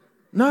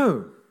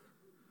 No,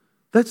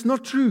 that's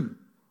not true.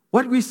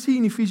 What we see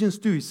in Ephesians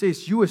 2, it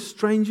says, you were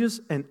strangers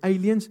and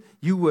aliens.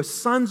 You were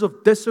sons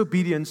of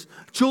disobedience,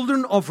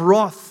 children of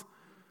wrath,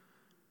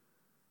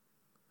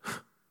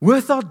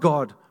 without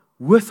God,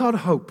 without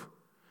hope,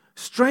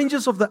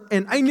 strangers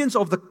and aliens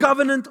of the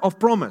covenant of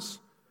promise.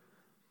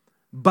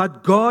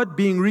 But God,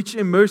 being rich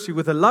in mercy,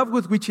 with the love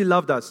with which He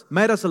loved us,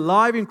 made us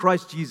alive in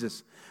Christ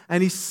Jesus.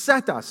 And He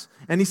sat us,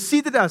 and He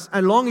seated us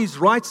along His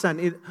right hand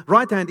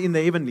in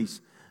the heavenlies.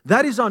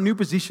 That is our new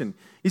position.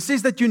 He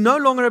says that you no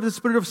longer have the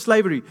spirit of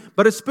slavery,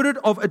 but a spirit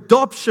of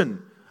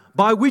adoption,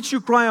 by which you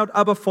cry out,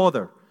 Abba,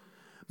 Father.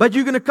 But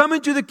you're going to come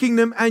into the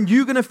kingdom and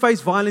you're going to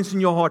face violence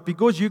in your heart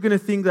because you're going to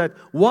think that,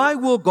 why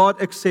will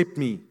God accept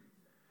me?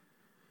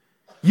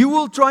 You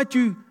will try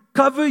to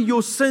cover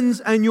your sins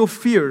and your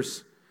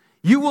fears.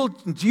 You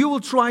will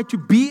try to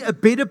be a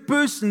better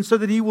person so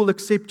that He will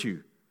accept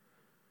you.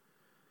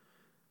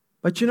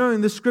 But in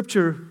the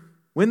scripture,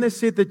 when they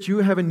said that you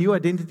have a new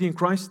identity in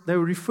Christ, they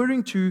were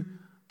referring to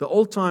the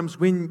old times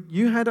when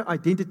you had an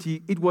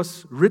identity, it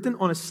was written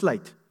on a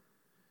slate.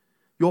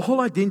 Your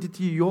whole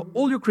identity,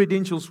 all your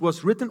credentials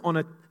was written on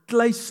a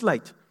clay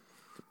slate.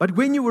 But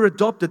when you were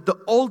adopted, the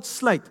old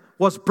slate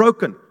was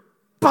broken.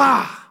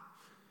 Bah!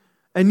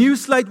 A new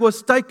slate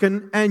was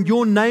taken, and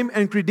your name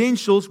and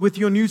credentials with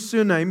your new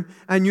surname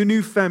and your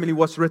new family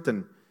was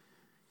written.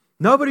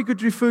 Nobody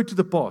could refer to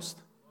the past.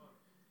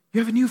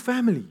 You have a new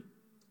family.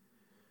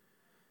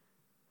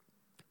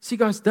 See,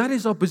 guys, that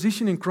is our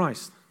position in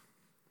Christ.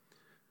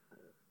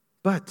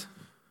 But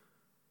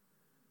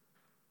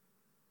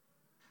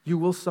you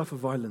will suffer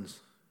violence.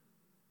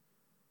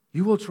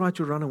 You will try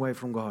to run away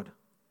from God.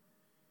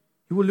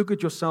 You will look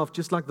at yourself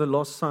just like the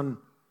lost son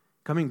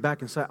coming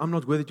back and say, I'm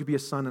not worthy to be a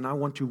son, and I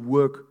want to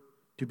work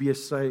to be a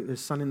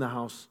son in the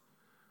house.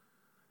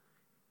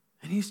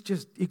 And he's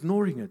just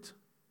ignoring it.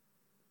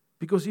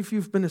 Because if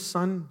you've been a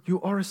son, you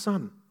are a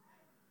son.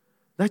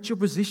 That's your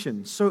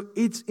position. So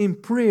it's in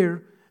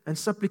prayer and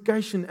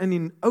supplication and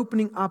in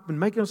opening up and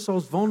making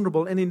ourselves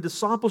vulnerable and in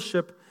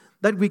discipleship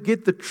that we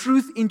get the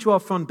truth into our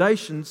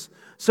foundations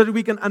so that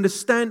we can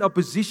understand our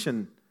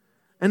position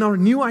and our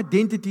new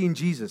identity in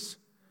Jesus.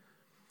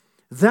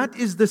 That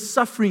is the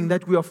suffering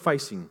that we are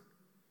facing.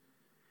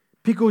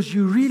 Because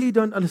you really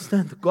don't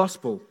understand the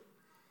gospel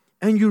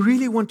and you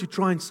really want to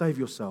try and save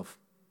yourself.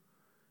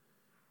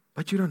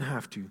 But you don't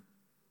have to. You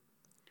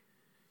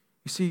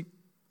see,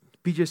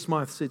 P.J.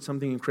 Smyth said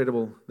something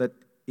incredible that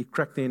it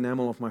cracked the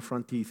enamel of my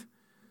front teeth.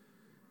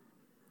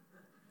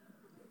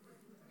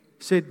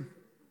 He said,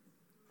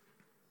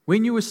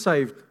 when you were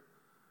saved,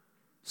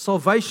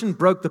 salvation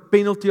broke the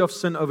penalty of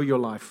sin over your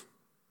life.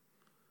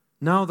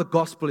 Now the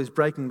gospel is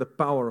breaking the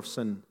power of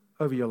sin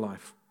over your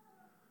life.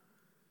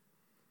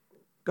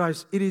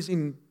 Guys, it is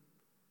in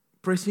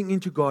pressing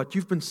into God.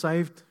 You've been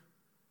saved,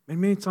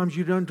 and many times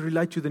you don't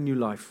relate to the new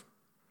life.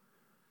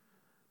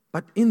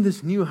 But in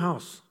this new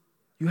house,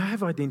 you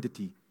have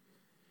identity.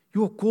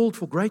 You are called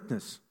for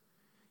greatness.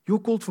 You're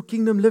called for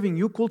kingdom living.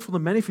 You're called for the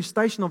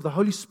manifestation of the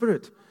Holy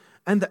Spirit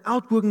and the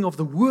outworking of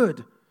the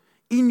Word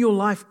in your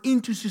life,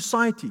 into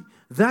society.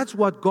 That's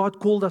what God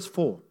called us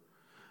for.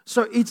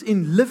 So it's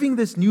in living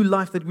this new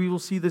life that we will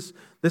see this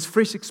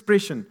fresh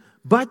expression.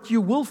 But you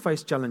will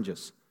face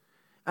challenges.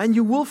 And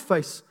you will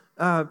face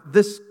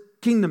this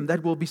kingdom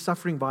that will be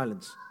suffering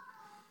violence.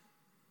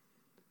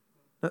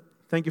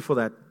 Thank you for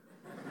that.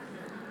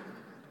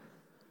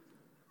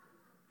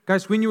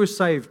 Guys, when you were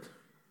saved,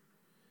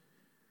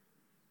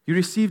 you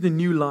received a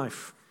new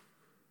life.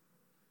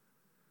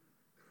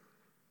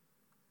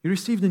 You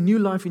received a new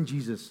life in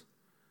Jesus.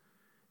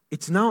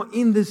 It's now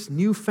in this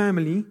new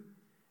family,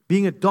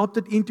 being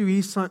adopted into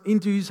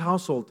his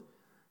household,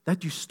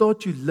 that you start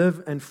to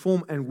live and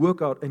form and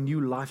work out a new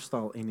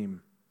lifestyle in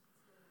Him.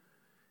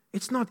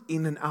 It's not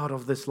in and out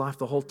of this life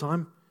the whole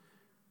time.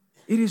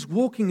 It is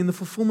walking in the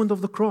fulfillment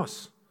of the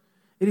cross.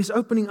 It is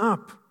opening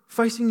up,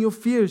 facing your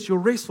fears, your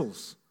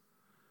wrestles.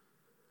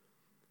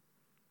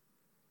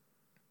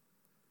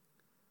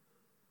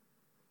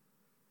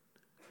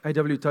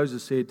 A.W. Tozer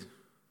said,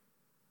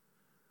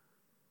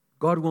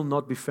 God will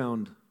not be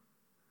found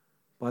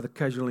by the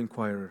casual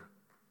inquirer.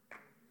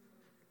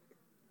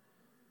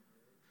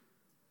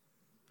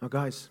 Now,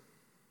 guys,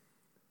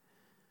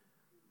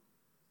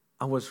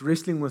 I was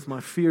wrestling with my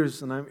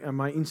fears and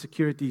my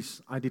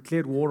insecurities. I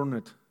declared war on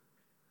it.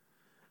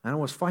 And I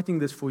was fighting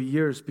this for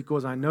years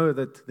because I know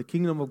that the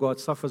kingdom of God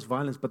suffers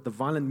violence, but the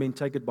violent men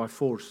take it by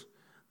force.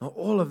 Now,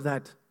 all of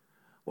that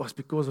was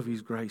because of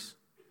His grace.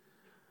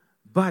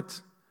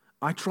 But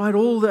I tried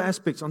all the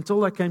aspects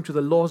until I came to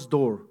the last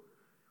door,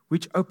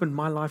 which opened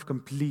my life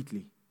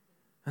completely.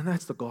 And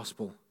that's the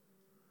gospel.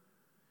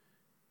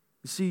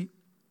 You see,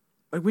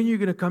 when you're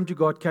going to come to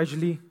God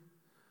casually,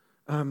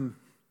 I've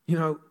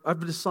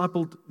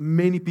discipled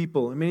many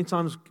people. And many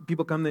times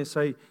people come there and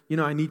say,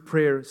 I need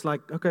prayer. It's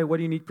like, okay, what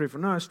do you need prayer for?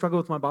 No, I struggle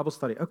with my Bible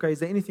study. Okay, is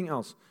there anything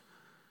else?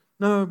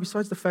 No,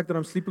 besides the fact that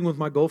I'm sleeping with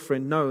my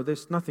girlfriend. No,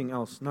 there's nothing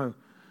else. No.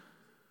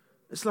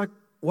 It's like,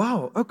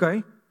 wow,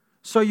 okay.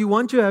 So you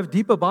want to have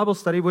deeper Bible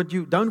study, but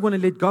you don't want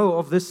to let go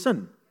of this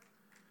sin.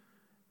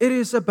 It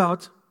is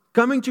about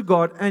coming to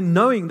God and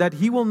knowing that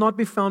He will not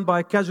be found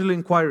by a casual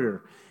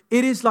inquirer.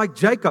 It is like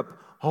Jacob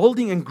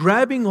holding and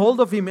grabbing hold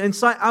of him and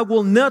say, I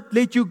will not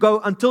let you go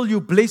until you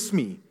bless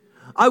me.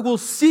 I will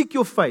seek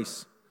your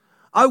face.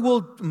 I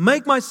will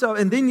make myself,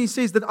 and then he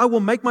says that I will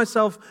make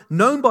myself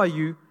known by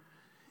you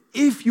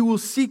if you will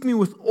seek me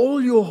with all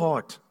your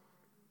heart.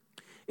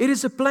 It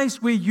is a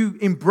place where you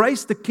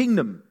embrace the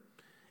kingdom.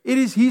 It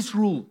is His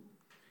rule,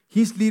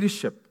 His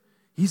leadership,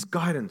 His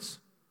guidance.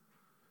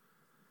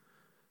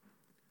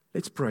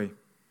 Let's pray.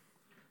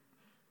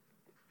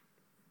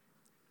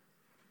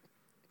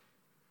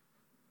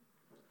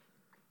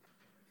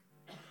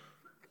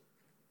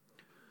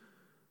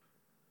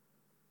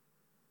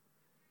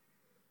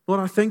 Lord,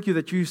 I thank you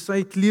that you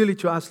say clearly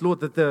to us, Lord,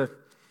 that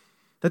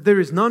there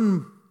is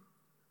none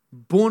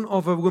born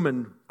of a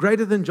woman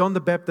greater than John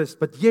the Baptist,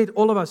 but yet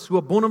all of us who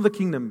are born of the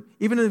kingdom,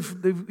 even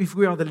if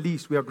we are the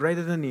least, we are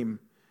greater than him.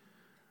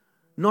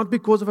 Not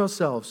because of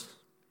ourselves,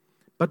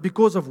 but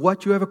because of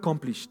what you have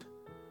accomplished.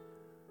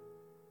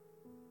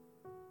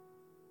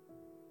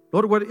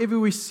 Lord, whatever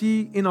we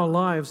see in our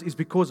lives is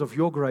because of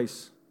your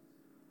grace.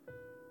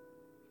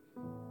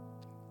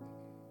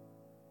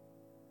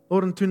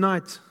 Lord, and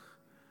tonight,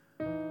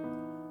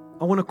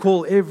 I want to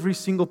call every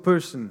single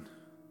person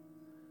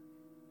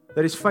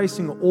that is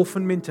facing an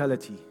orphan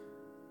mentality,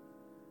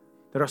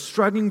 that are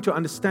struggling to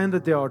understand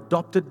that they are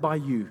adopted by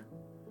you.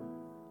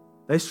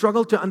 They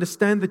struggle to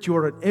understand that you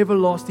are an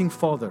everlasting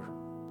Father.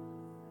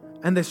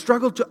 And they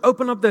struggle to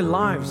open up their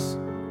lives.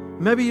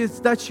 Maybe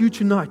that's you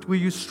tonight, where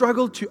you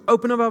struggle to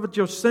open up about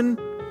your sin,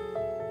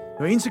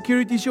 your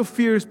insecurities, your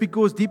fears,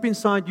 because deep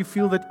inside you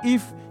feel that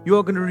if you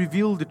are going to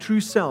reveal the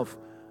true self,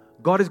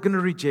 God is going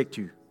to reject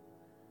you.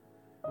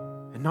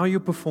 And now you're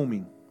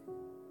performing.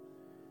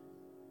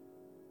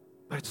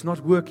 But it's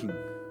not working.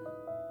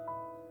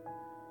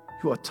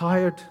 You are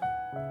tired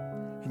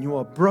and you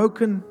are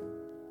broken.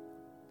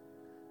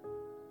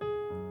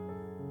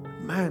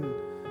 Man,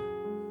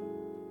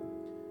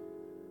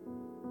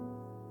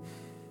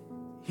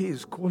 He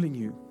is calling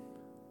you.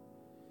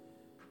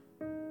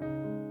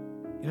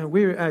 You know,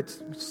 where you're at,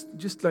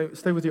 just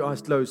stay with your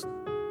eyes closed.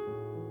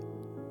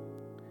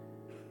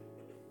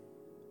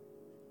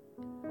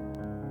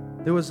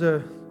 There was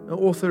an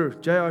author,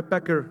 J.I.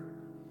 Packer,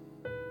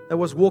 that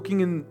was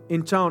walking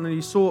in town, and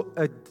he saw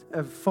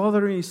a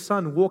father and his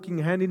son walking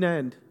hand in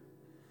hand.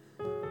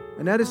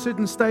 And at a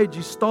certain stage,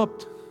 he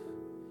stopped,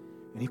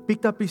 and he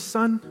picked up his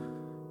son,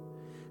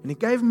 and he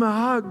gave him a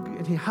hug,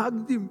 and he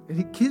hugged him, and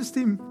he kissed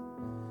him,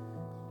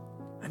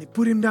 and he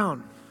put him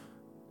down.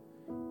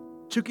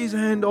 Took his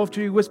hand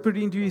after he whispered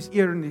into his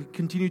ear, and he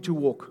continued to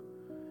walk.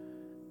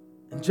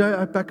 And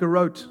J.I. Packer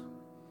wrote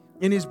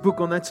in his book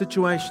on that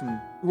situation,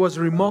 it was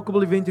a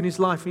remarkable event in his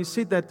life. He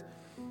said that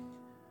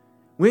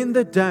when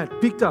the dad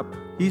picked up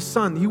his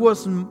son, he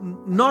was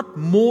not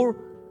more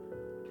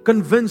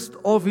convinced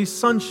of his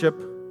sonship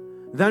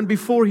than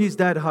before his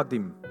dad hugged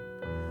him.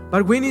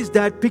 But when his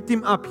dad picked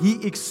him up,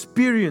 he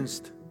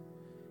experienced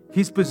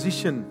his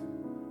position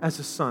as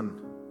a son.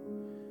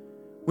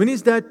 When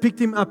his dad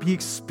picked him up, he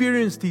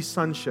experienced his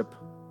sonship.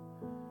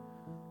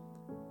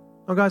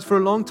 Now guys, for a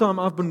long time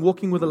I've been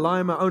walking with a lie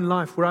in my own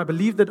life where I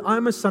believe that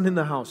I'm a son in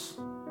the house.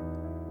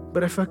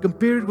 But if I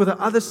compare it with the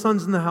other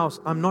sons in the house,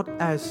 I'm not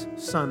as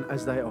son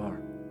as they are.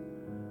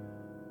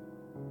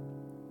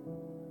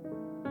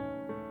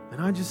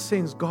 And I just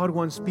sense God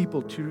wants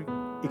people to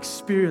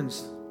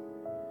experience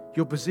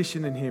your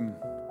position in Him,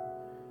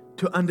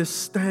 to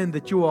understand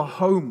that you are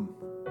home,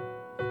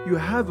 you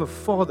have a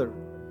Father,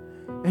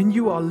 and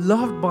you are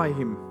loved by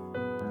Him.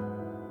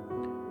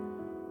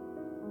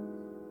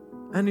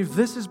 And if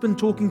this has been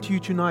talking to you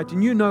tonight,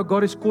 and you know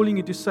God is calling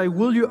you to say,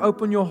 will you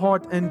open your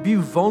heart and be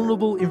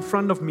vulnerable in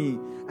front of me,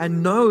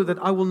 and know that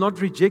I will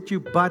not reject you,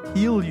 but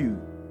heal you?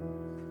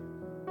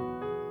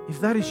 If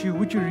that is you,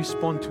 would you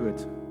respond to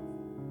it?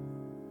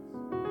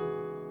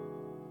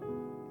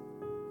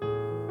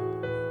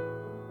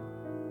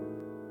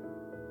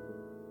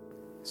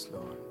 Yes,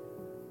 Lord.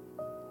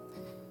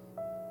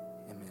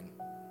 Amen.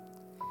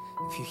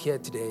 If you're here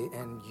today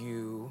and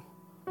you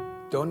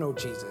don't know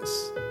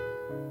Jesus,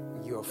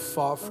 you're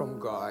far from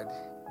God,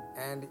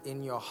 and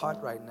in your heart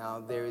right now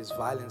there is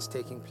violence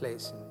taking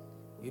place, and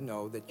you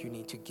know that you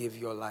need to give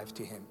your life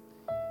to Him.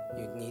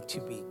 You need to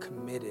be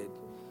committed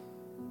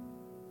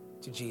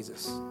to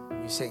Jesus.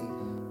 You're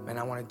saying, man,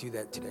 I want to do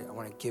that today. I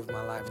want to give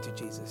my life to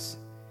Jesus.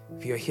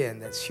 If you're here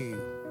and that's you,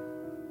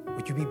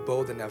 would you be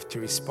bold enough to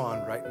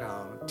respond right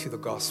now to the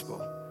gospel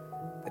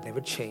that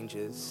never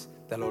changes,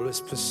 that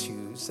always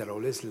pursues, that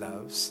always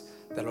loves,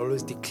 that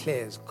always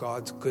declares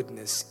God's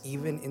goodness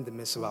even in the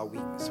midst of our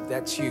weakness? If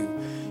that's you,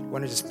 you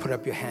want to just put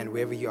up your hand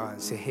wherever you are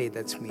and say, hey,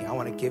 that's me. I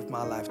want to give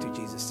my life to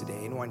Jesus today.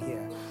 Anyone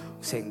here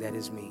saying that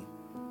is me?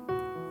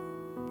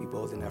 Be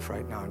bold enough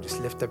right now and just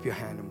lift up your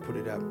hand and put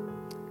it up.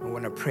 I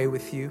want to pray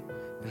with you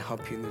and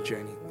help you in the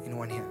journey.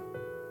 Anyone here?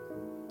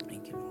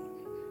 Thank you, Lord.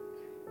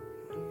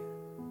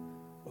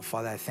 Well,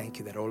 Father, I thank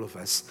you that all of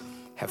us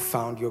have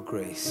found your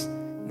grace.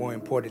 More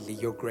importantly,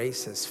 your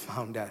grace has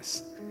found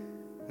us.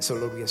 And so,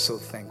 Lord, we are so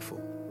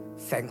thankful.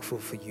 Thankful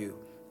for you.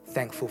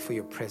 Thankful for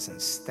your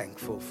presence.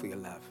 Thankful for your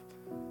love.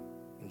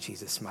 In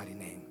Jesus' mighty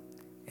name,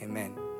 amen.